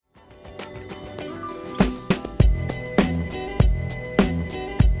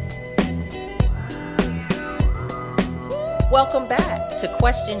welcome back to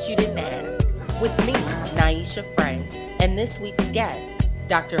Questions You Didn't Ask with me, Niasha Fray, and this week's guest,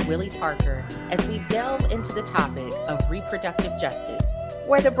 Dr. Willie Parker, as we delve into the topic of reproductive justice.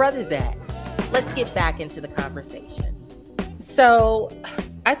 Where the brothers at? Let's get back into the conversation. So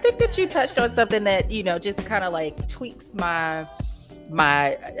I think that you touched on something that, just kind of like tweaks my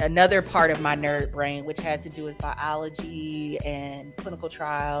another part of my nerd brain, which has to do with biology and clinical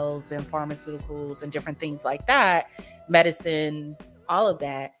trials and pharmaceuticals and different things like that, medicine, all of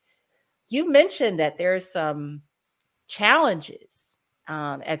that. You mentioned that there's some challenges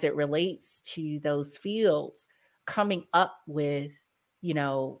as it relates to those fields coming up with,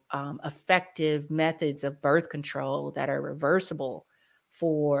 effective methods of birth control that are reversible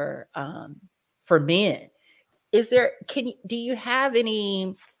for men. Do you have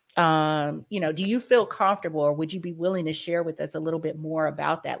any, do you feel comfortable, or would you be willing to share with us a little bit more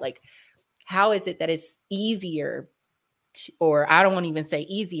about that? Like, how is it that it's easier or I don't want to even say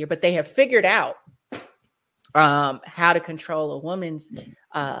easier, but they have figured out how to control a woman's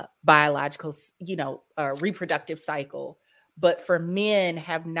biological, reproductive cycle, but for men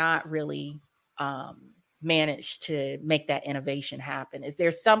have not really managed to make that innovation happen? Is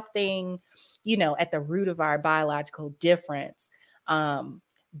there something, at the root of our biological difference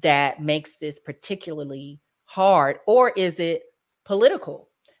that makes this particularly hard, or is it political?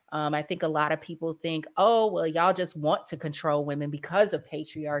 I think a lot of people think, oh, well, y'all just want to control women because of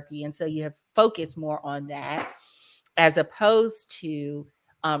patriarchy. And so you have focused more on that as opposed to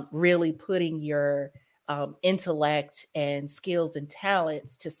really putting your intellect and skills and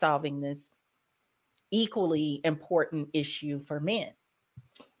talents to solving this equally important issue for men.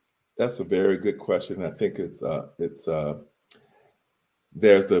 That's a very good question. I think there's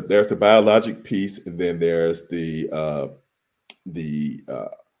the biologic piece, and then there's the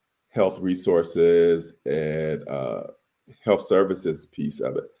health resources and health services piece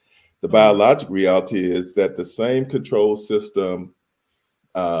of it. The biologic reality is that the same control system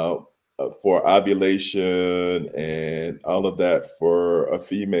for ovulation and all of that for a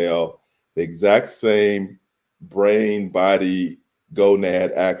female, the exact same brain, body,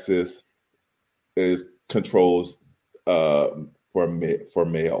 gonad axis controls for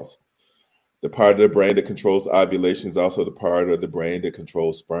males. The part of the brain that controls ovulation is also the part of the brain that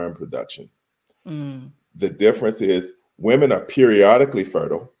controls sperm production. The difference is women are periodically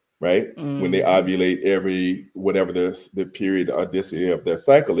fertile, right? When they ovulate whatever the periodicity of their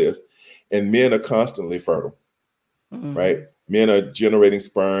cycle is, and men are constantly fertile, right? Men are generating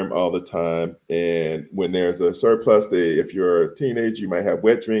sperm all the time. And when there's a surplus, if you're a teenager, you might have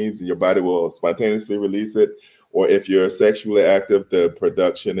wet dreams and your body will spontaneously release it. Or if you're sexually active, the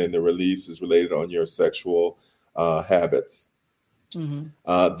production and the release is related on your sexual habits.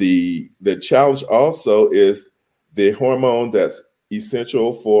 The challenge also is the hormone that's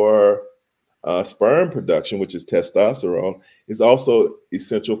essential for sperm production, which is testosterone, is also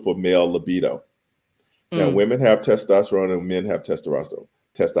essential for male libido. Now, women have testosterone and men have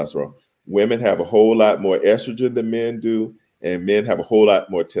testosterone. Women have a whole lot more estrogen than men do, and men have a whole lot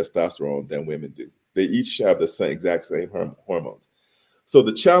more testosterone than women do. They each have the exact same hormones. So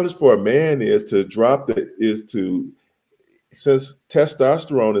the challenge for a man is since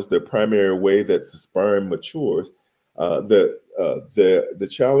testosterone is the primary way that the sperm matures, the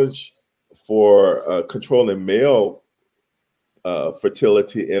challenge for controlling male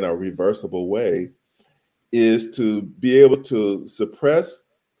fertility in a reversible way is to be able to suppress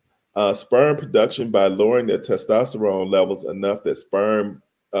sperm production by lowering their testosterone levels enough that sperm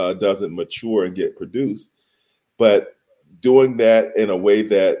doesn't mature and get produced, but doing that in a way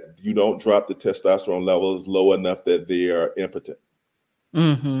that you don't drop the testosterone levels low enough that they are impotent.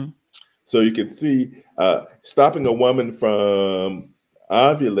 So you can see stopping a woman from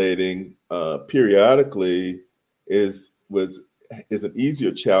ovulating periodically is an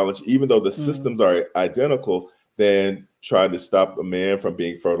easier challenge, even though the systems are identical, than trying to stop a man from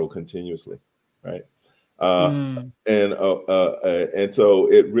being fertile continuously, right? And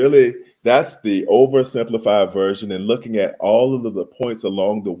so it really, that's the oversimplified version, and looking at all of the points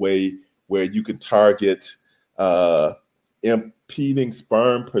along the way where you can target impeding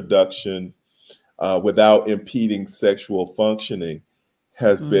sperm production without impeding sexual functioning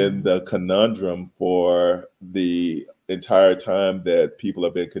has been the conundrum for the entire time that people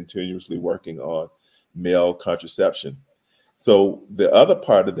have been continuously working on male contraception. So the other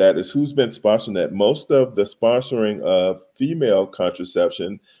part of that is who's been sponsoring that. Most of the sponsoring of female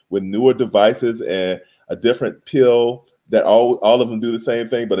contraception with newer devices and a different pill that all of them do the same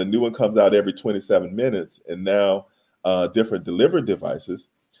thing, but a new one comes out every 27 minutes, and now different delivery devices.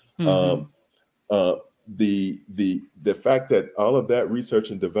 the fact that all of that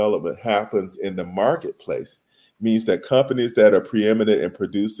research and development happens in the marketplace means that companies that are preeminent in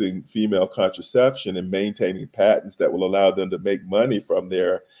producing female contraception and maintaining patents that will allow them to make money from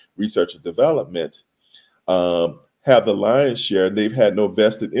their research and development have the lion's share. They've had no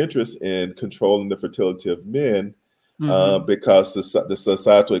vested interest in controlling the fertility of men because the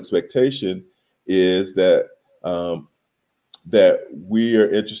societal expectation is that that we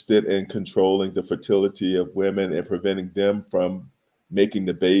are interested in controlling the fertility of women and preventing them from making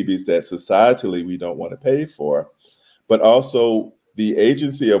the babies that societally we don't want to pay for, but also the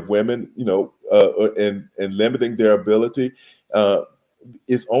agency of women, and limiting their ability.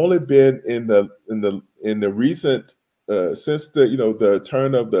 It's only been in the recent since the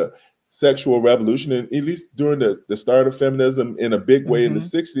turn of the sexual revolution, and at least during the start of feminism in a big way in the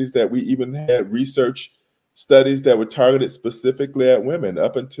 60s, that we even had research studies that were targeted specifically at women.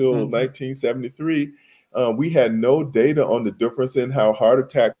 Up until 1973, we had no data on the difference in how heart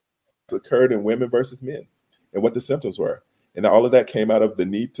attacks occurred in women versus men and what the symptoms were. And all of that came out of the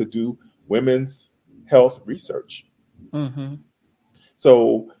need to do women's health research.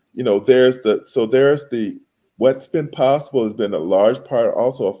 So, there's the what's been possible has been a large part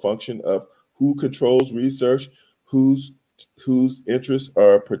also a function of who controls research, whose interests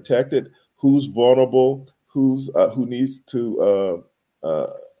are protected, who's vulnerable, who needs to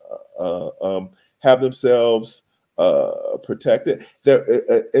have themselves protected.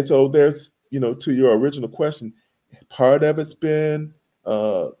 And so there's, to your original question, part of it's been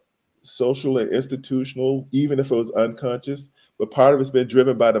social and institutional, even if it was unconscious, but part of it's been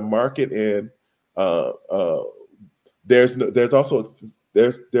driven by the market. And there's not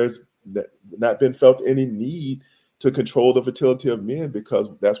been felt any need to control the fertility of men, because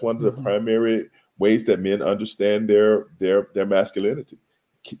that's one of the primary ways that men understand their masculinity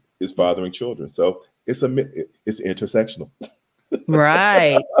is fathering children. So it's intersectional.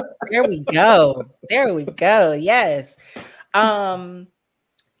 Right. There we go. Yes. So I'm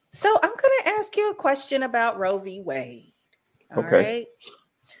going to ask you a question about Roe v. Wade. All right.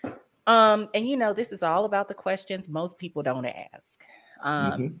 And this is all about the questions most people don't ask.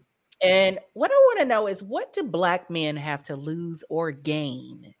 And what I want to know is, what do Black men have to lose or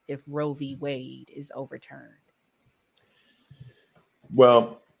gain if Roe v. Wade is overturned?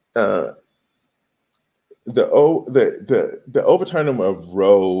 Well, the overturning of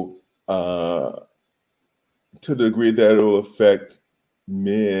Roe, to the degree that it'll affect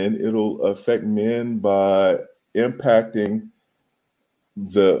men by impacting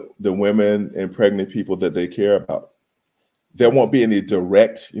the women and pregnant people that they care about. There won't be any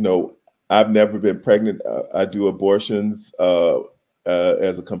direct, I've never been pregnant. I do abortions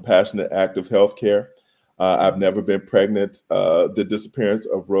as a compassionate act of healthcare. I've never been pregnant. The disappearance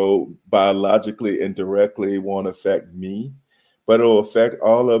of Roe biologically and directly won't affect me, but it'll affect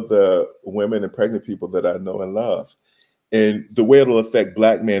all of the women and pregnant people that I know and love. And the way it'll affect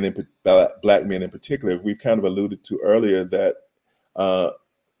Black men in particular, we've kind of alluded to earlier that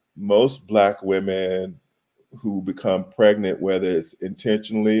most Black women who become pregnant, whether it's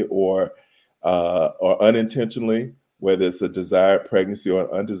intentionally or unintentionally, whether it's a desired pregnancy or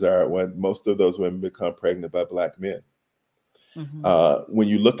an undesired one, most of those women become pregnant by Black men. When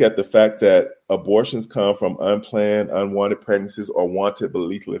you look at the fact that abortions come from unplanned, unwanted pregnancies or wanted but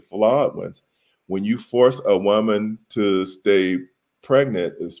lethally flawed ones, when you force a woman to stay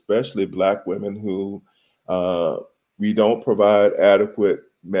pregnant, especially Black women who we don't provide adequate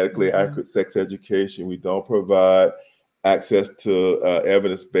medically accurate sex education. We don't provide access to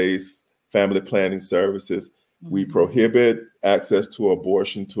evidence-based family planning services. We prohibit access to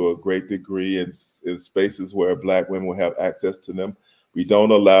abortion to a great degree in spaces where Black women will have access to them. We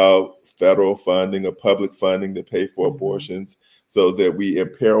don't allow federal funding or public funding to pay for abortions, so that we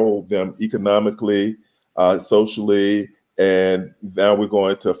imperil them economically, socially, and now we're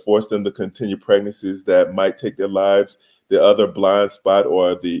going to force them to continue pregnancies that might take their lives. The other blind spot,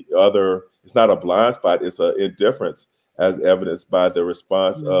 it's not a blind spot, it's an indifference, as evidenced by the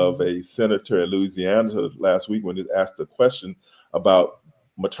response of a senator in Louisiana last week when he asked a question about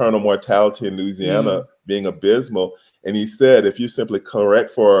maternal mortality in Louisiana being abysmal. And he said, if you simply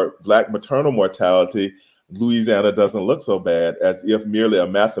correct for Black maternal mortality, Louisiana doesn't look so bad, as if merely a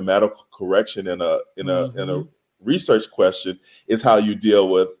mathematical correction in a research question is how you deal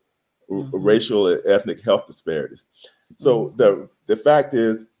with racial and ethnic health disparities. So the fact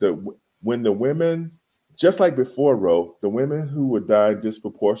is that when the women, just like before Roe, the women who were dying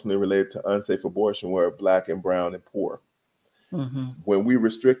disproportionately related to unsafe abortion were Black and brown and poor. When we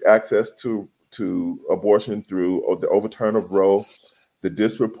restrict access to abortion through the overturn of Roe, the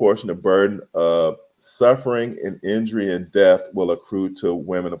disproportionate burden of suffering and injury and death will accrue to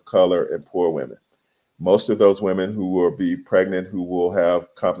women of color and poor women. Most of those women who will be pregnant, who will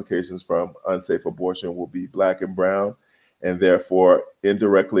have complications from unsafe abortion, will be Black and brown. And therefore,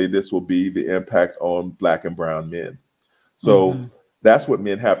 indirectly, this will be the impact on Black and brown men. So that's what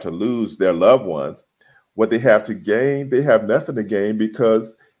men have to lose, their loved ones. What they have to gain, they have nothing to gain,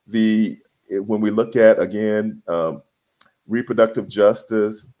 because when we look at, again, reproductive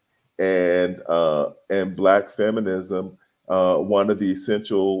justice and Black feminism, one of the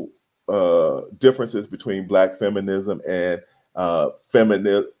essential differences between Black feminism and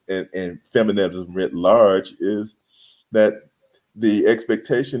feminism writ large is that the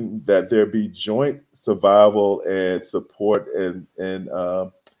expectation that there be joint survival and support and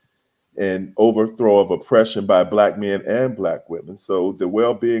overthrow of oppression by Black men and Black women. So the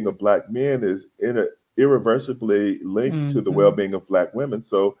well-being of Black men is irreversibly linked to the well-being of Black women.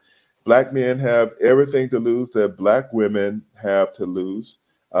 So Black men have everything to lose that Black women have to lose,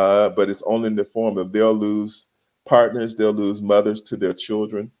 but it's only in the form of they'll lose partners, they'll lose mothers to their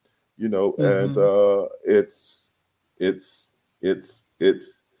children, and it's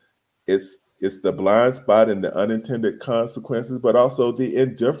the blind spot and the unintended consequences, but also the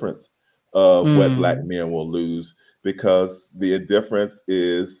indifference of what Black men will lose, because the indifference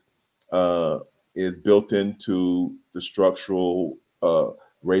is built into the structural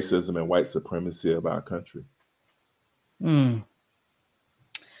racism and white supremacy of our country.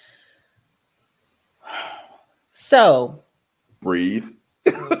 So, breathe.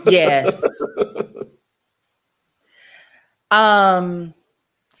 Yes. So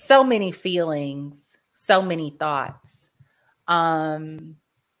many feelings, so many thoughts. Gonna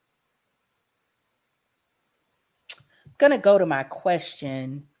go to my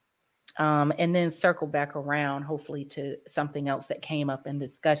question, and then circle back around, hopefully, to something else that came up in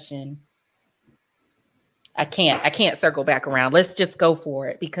discussion. I can't circle back around. Let's just go for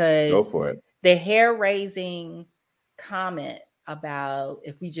it, because the hair-raising comment about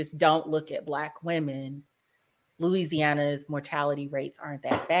if we just don't look at Black women, Louisiana's mortality rates aren't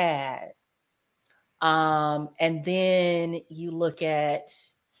that bad. And then you look at,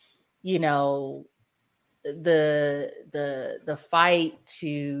 the fight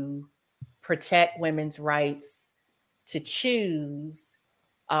to protect women's rights to choose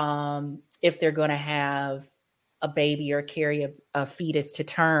if they're going to have a baby or carry a fetus to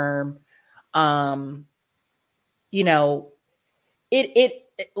term. It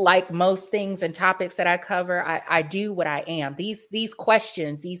like most things and topics that I cover, I do what I am. These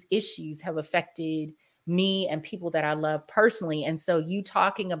questions, these issues have affected me and people that I love personally. And so you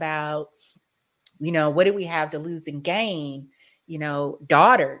talking about, what do we have to lose and gain?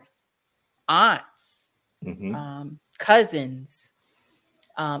 Daughters, aunts, cousins,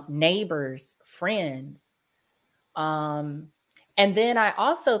 neighbors, friends. And then I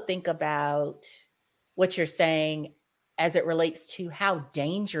also think about what you're saying as it relates to how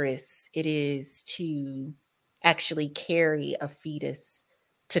dangerous it is to actually carry a fetus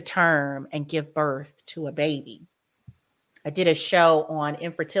to term and give birth to a baby. I did a show on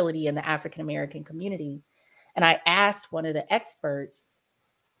infertility in the African American community, and I asked one of the experts,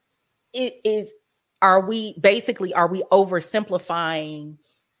 are we oversimplifying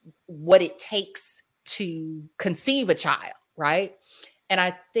what it takes to conceive a child, right? And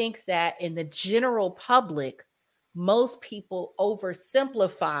I think that in the general public, most people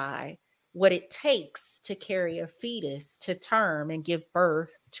oversimplify what it takes to carry a fetus to term and give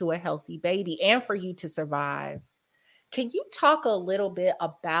birth to a healthy baby and for you to survive. Can you talk a little bit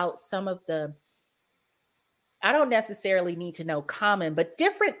about some of the, I don't necessarily need to know common, but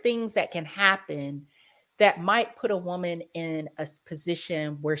different things that can happen that might put a woman in a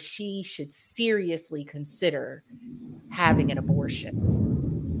position where she should seriously consider having an abortion?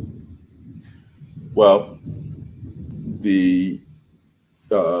 Well, the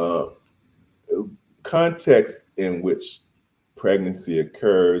context in which pregnancy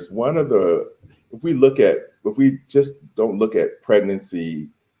occurs, if we just don't look at pregnancy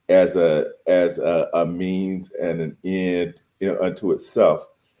as a means and an end unto itself,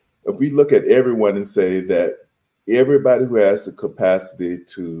 if we look at everyone and say that everybody who has the capacity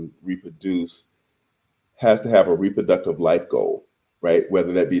to reproduce has to have a reproductive life goal, right?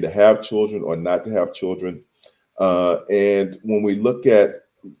 Whether that be to have children or not to have children. And when we look at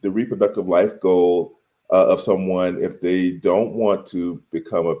the reproductive life goal of someone, if they don't want to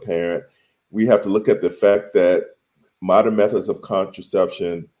become a parent, we have to look at the fact that modern methods of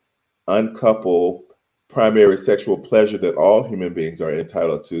contraception uncouple primary sexual pleasure that all human beings are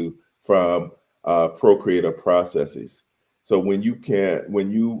entitled to from procreative processes. So when you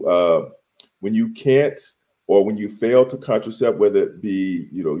when you can't, or when you fail to contracept, whether it be,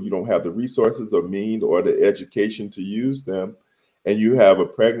 you don't have the resources or means or the education to use them, and you have a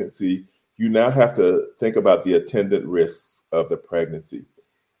pregnancy, you now have to think about the attendant risks of the pregnancy.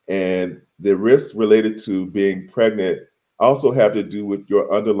 And the risks related to being pregnant also have to do with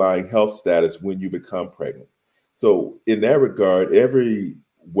your underlying health status when you become pregnant. So in that regard, every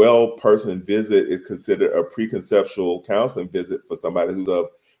well person visit is considered a preconceptual counseling visit for somebody who's of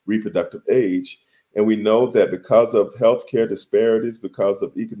reproductive age. And we know that because of healthcare disparities, because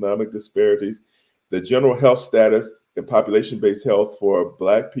of economic disparities, the general health status and population-based health for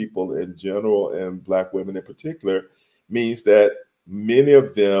Black people in general and Black women in particular means that many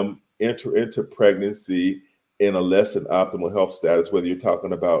of them enter into pregnancy in a less than optimal health status, whether you're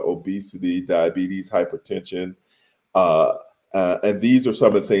talking about obesity, diabetes, hypertension, and these are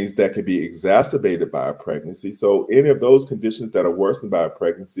some of the things that can be exacerbated by a pregnancy. So any of those conditions that are worsened by a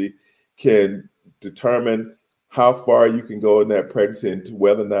pregnancy can determine how far you can go in that pregnancy and to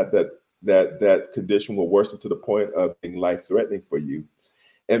whether or not that condition will worsen to the point of being life-threatening for you.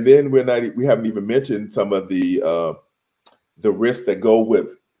 And then we haven't even mentioned some of the risks that go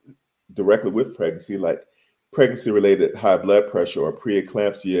directly with pregnancy, like pregnancy-related high blood pressure or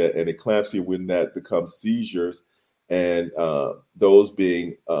preeclampsia and eclampsia when that becomes seizures, and those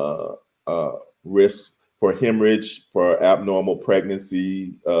being risks for hemorrhage, for abnormal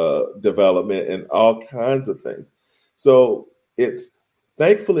pregnancy development, and all kinds of things. So it's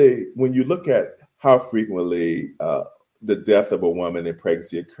thankfully, when you look at how frequently the death of a woman in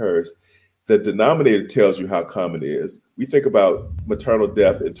pregnancy occurs, the denominator tells you how common it is. We think about maternal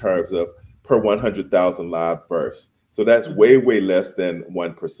death in terms of per 100,000 live births. So that's way, way less than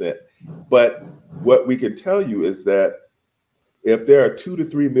 1%. But what we can tell you is that if there are 2 to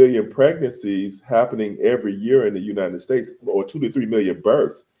 3 million pregnancies happening every year in the United States, or 2 to 3 million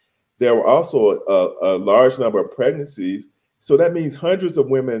births, there were also a large number of pregnancies. So that means hundreds of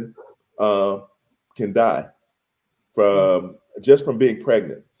women can die from being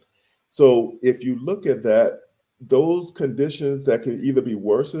pregnant. So if you look at that, those conditions that can either be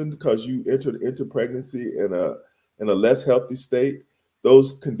worsened because you entered into pregnancy in a less healthy state,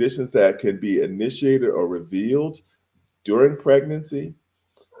 those conditions that can be initiated or revealed during pregnancy,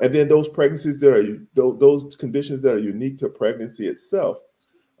 and then those pregnancies those conditions that are unique to pregnancy itself.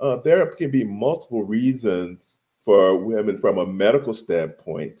 There can be multiple reasons for women from a medical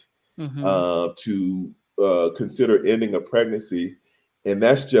standpoint to consider ending a pregnancy. And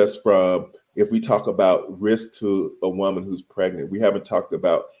that's just from, if we talk about risk to a woman who's pregnant. We haven't talked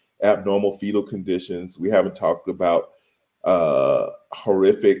about abnormal fetal conditions. We haven't talked about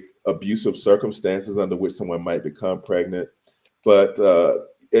horrific abusive circumstances under which someone might become pregnant. But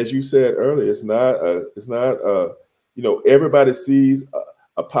as you said earlier, it's not everybody sees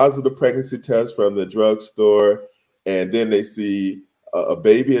a positive pregnancy test from the drugstore, and then they see a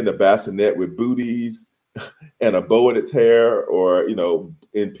baby in a bassinet with booties and a bow in its hair, or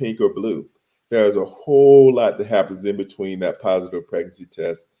in pink or blue. There's a whole lot that happens in between that positive pregnancy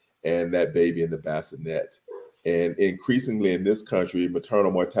test and that baby in the bassinet. And increasingly in this country,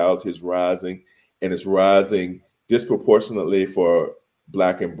 maternal mortality is rising, and it's rising disproportionately for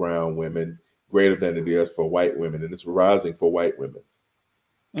Black and brown women, greater than it is for white women, and it's rising for white women.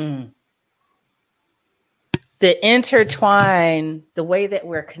 The intertwine, the way that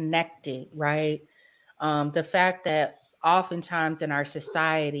we're connected, right? The fact that oftentimes in our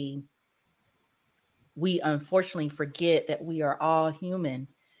society, we unfortunately forget that we are all human.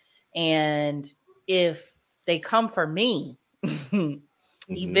 And if they come for me,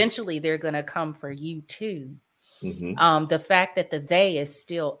 eventually they're going to come for you too. The fact that the they is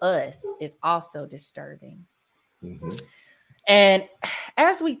still us is also disturbing. And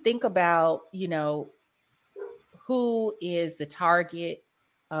as we think about, who is the target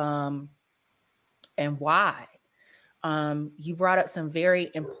and why, you brought up some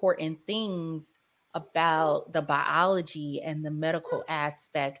very important things about the biology and the medical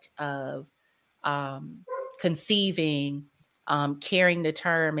aspect of conceiving, carrying the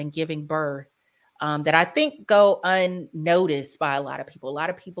term, and giving birth, that I think go unnoticed by a lot of people. A lot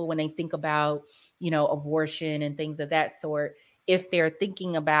of people, when they think about, abortion and things of that sort, if they're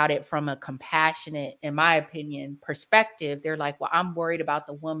thinking about it from a compassionate, in my opinion, perspective, they're like, well, I'm worried about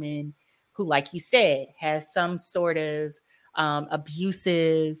the woman who, like you said, has some sort of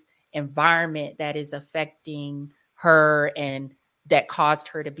abusive environment that is affecting her and that caused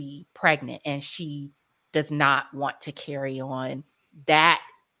her to be pregnant. And she does not want to carry on that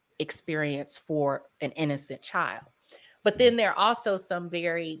experience for an innocent child. But then there are also some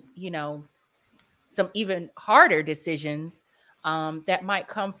very, some even harder decisions that might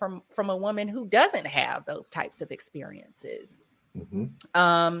come from a woman who doesn't have those types of experiences.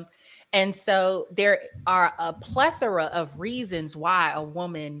 And so there are a plethora of reasons why a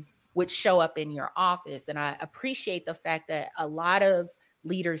woman would show up in your office. And I appreciate the fact that a lot of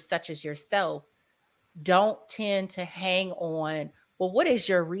leaders such as yourself don't tend to hang on, well, what is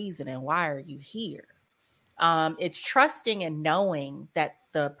your reason and why are you here? It's trusting and knowing that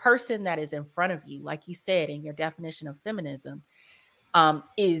the person that is in front of you, like you said in your definition of feminism,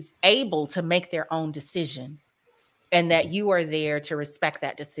 is able to make their own decision, and that you are there to respect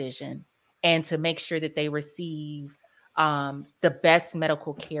that decision and to make sure that they receive the best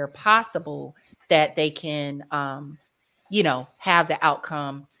medical care possible, that they can, have the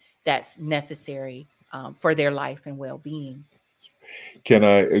outcome that's necessary for their life and well-being. Can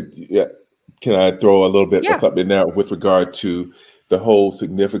I throw a little bit of something in there with regard to the whole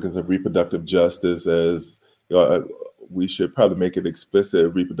significance of reproductive justice? As we should probably make it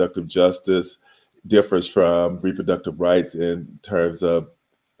explicit, reproductive justice differs from reproductive rights in terms of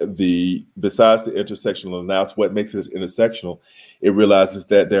besides the intersectional, and that's what makes it intersectional. It realizes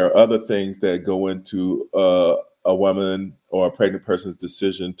that there are other things that go into a woman or a pregnant person's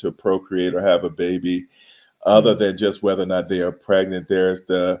decision to procreate or have a baby, other than just whether or not they are pregnant. There's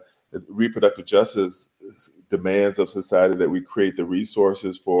the reproductive justice demands of society that we create the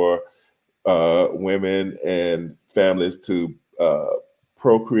resources for women and families to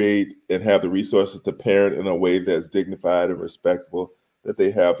procreate and have the resources to parent in a way that's dignified and respectable, that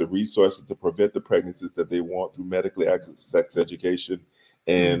they have the resources to prevent the pregnancies that they want through medically accurate sex education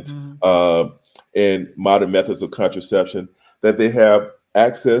and modern methods of contraception, that they have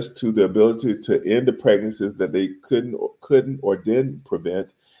access to the ability to end the pregnancies that they couldn't or didn't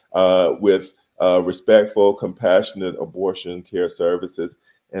prevent with respectful, compassionate abortion care services,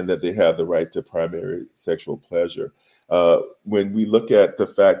 and that they have the right to primary sexual pleasure. When we look at the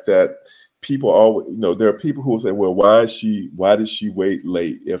fact that people always, there are people who will say, well, why did she wait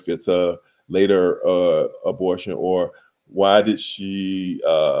late if it's a later abortion, or why did she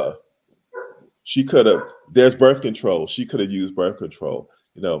could have, there's birth control. She could have used birth control.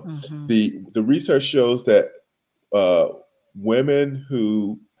 The research shows that women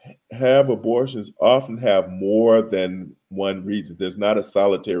who have abortions often have more than one reason. There's not a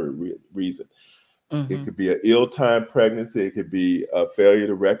solitary reason. It could be an ill-timed pregnancy. It could be a failure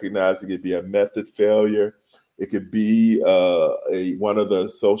to recognize. It could be a method failure. It could be one of the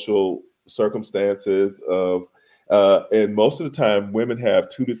social circumstances of, and most of the time, women have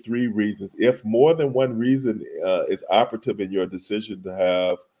 2 to 3 reasons. If more than one reason is operative in your decision to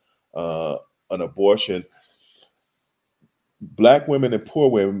have an abortion, Black women and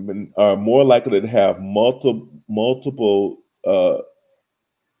poor women are more likely to have multiple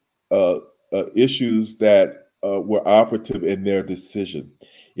issues that were operative in their decision.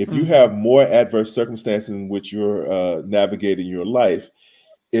 If you have more adverse circumstances in which you're navigating your life,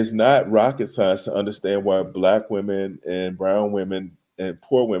 it's not rocket science to understand why Black women and brown women and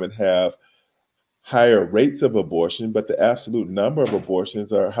poor women have higher rates of abortion, but the absolute number of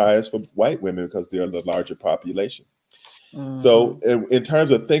abortions are highest for white women because they're the larger population. So in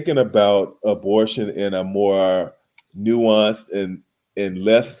terms of thinking about abortion in a more nuanced and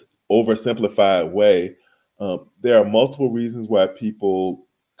less oversimplified way, there are multiple reasons why people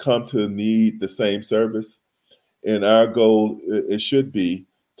come to need the same service. And our goal, it should be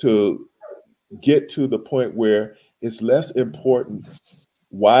to get to the point where it's less important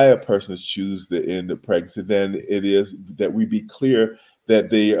why a person chooses to end the pregnancy than it is that we be clear that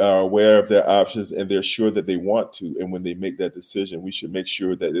they are aware of their options and they're sure that they want to. And when they make that decision, we should make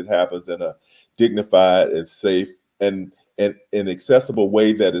sure that it happens in a dignified and safe and an accessible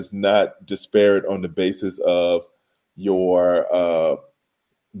way that is not disparate on the basis of your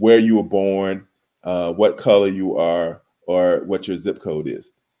where you were born, what color you are, or what your zip code is.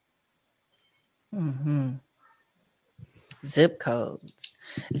 Zip codes.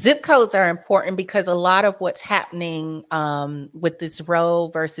 Zip codes are important because a lot of what's happening with this Roe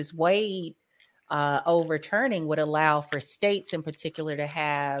versus Wade overturning would allow for states in particular to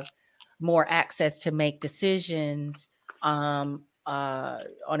have more access to make decisions on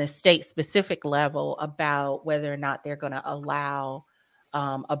a state specific level about whether or not they're going to allow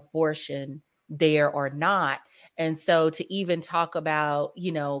abortion there or not. And so to even talk about,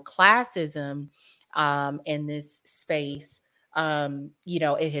 classism in this space,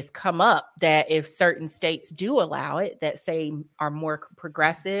 it has come up that if certain states do allow it, that say are more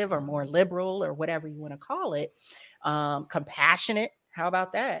progressive or more liberal or whatever you want to call it, compassionate, how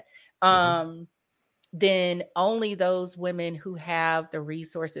about that? Then only those women who have the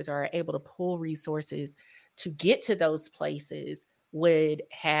resources or are able to pull resources to get to those places would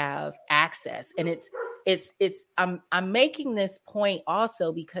have access. And I'm making this point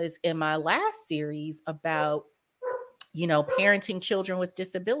also because in my last series about, parenting children with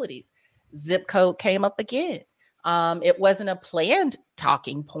disabilities, zip code came up again. It wasn't a planned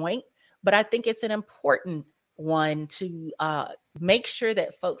talking point, but I think it's an important one to make sure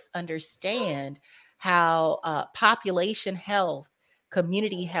that folks understand how population health,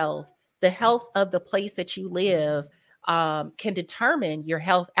 community health, the health of the place that you live can determine your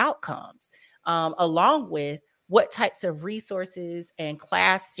health outcomes, along with what types of resources and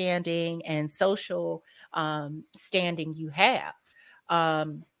class standing and social standing you have,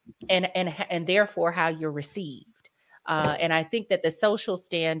 and therefore how you're received. And I think that the social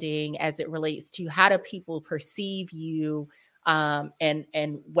standing, as it relates to how do people perceive you,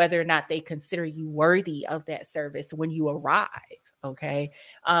 and whether or not they consider you worthy of that service when you arrive,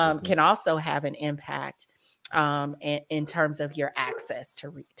 can also have an impact in terms of your access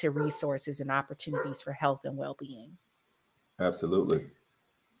to resources and opportunities for health and well-being. Absolutely.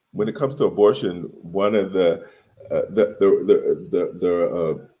 When it comes to abortion, one of the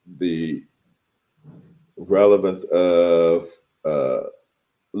relevance of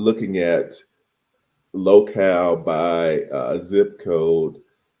looking at locale by zip code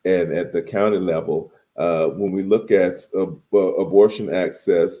and at the county level, when we look at abortion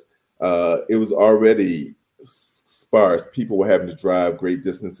access, it was already sparse. People were having to drive great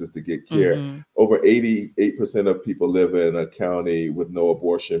distances to get care. Mm-hmm. Over 88% of people live in a county with no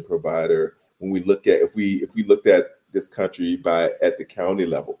abortion provider. When we look at, if we looked at this country at the county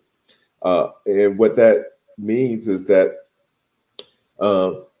level, and what that means is that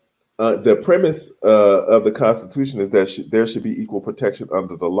the premise of the Constitution is that there should be equal protection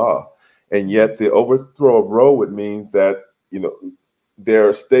under the law, and yet the overthrow of Roe would mean that there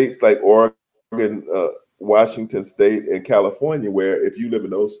are states like Oregon, Washington State, and California where if you live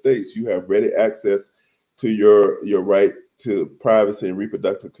in those states, you have ready access to your right to privacy and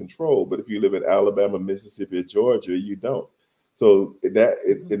reproductive control. But if you live in Alabama, Mississippi, or Georgia, you don't. So in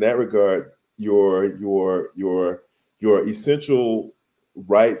that regard, your essential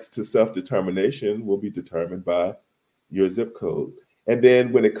rights to self-determination will be determined by your zip code. And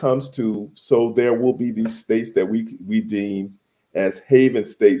then when it comes to, so there will be these states that we deem as haven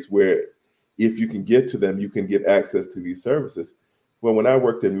states where if you can get to them, you can get access to these services. Well, when I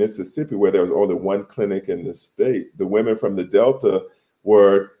worked in Mississippi, where there was only one clinic in the state, the women from the Delta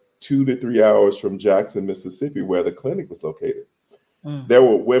were 2 to 3 hours from Jackson, Mississippi, where the clinic was located. Mm. There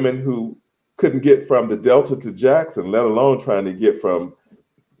were women who couldn't get from the Delta to Jackson, let alone trying to get from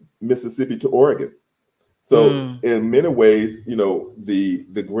Mississippi to Oregon. So in many ways,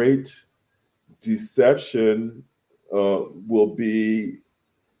 the great deception will be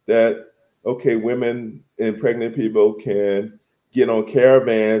that, okay, women and pregnant people can get on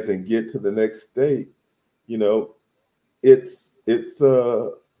caravans and get to the next state. It's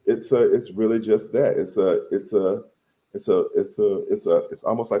really just that. It's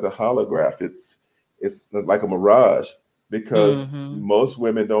almost like a holograph. It's like a mirage, because most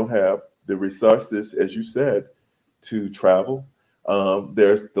women don't have the resources, as you said, to travel.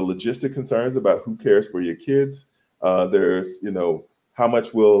 There's the logistic concerns about who cares for your kids. There's, how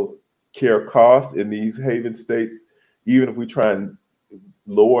much will care cost in these haven states? Even if we try and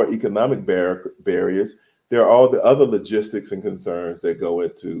lower economic barriers, there are all the other logistics and concerns that go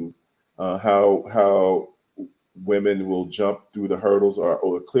into how women will jump through the hurdles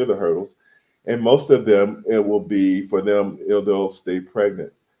or clear the hurdles. And most of them, it will be for them, they'll stay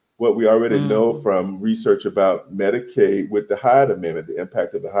pregnant. What we already know from research about Medicaid with the Hyde Amendment, the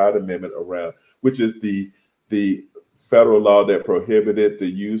impact of the Hyde Amendment around, which is the federal law that prohibited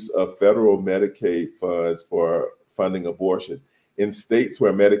the use of federal Medicaid funds for funding abortion. In states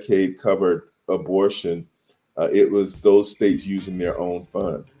where Medicaid covered abortion, it was those states using their own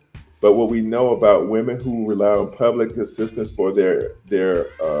funds. But what we know about women who rely on public assistance for their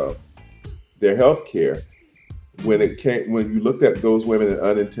health care, when you looked at those women in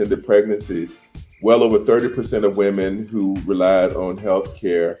unintended pregnancies, well over 30% of women who relied on health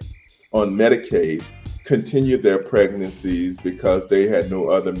care, on Medicaid, continued their pregnancies because they had no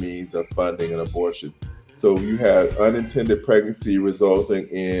other means of funding an abortion. So you had unintended pregnancy resulting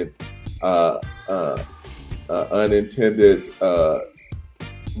in unintended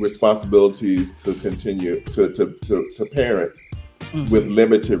responsibilities to continue to parent with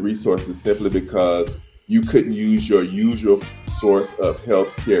limited resources, simply because you couldn't use your usual source of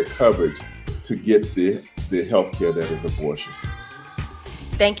health care coverage to get the health care that is abortion.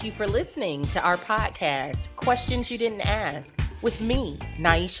 Thank you for listening to our podcast, Questions You Didn't Ask. with me,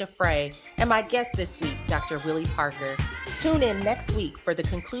 Niasha Fray, and my guest this week, Dr. Willie Parker. Tune in next week for the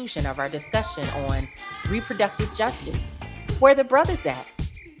conclusion of our discussion on reproductive justice. Where the brothers at?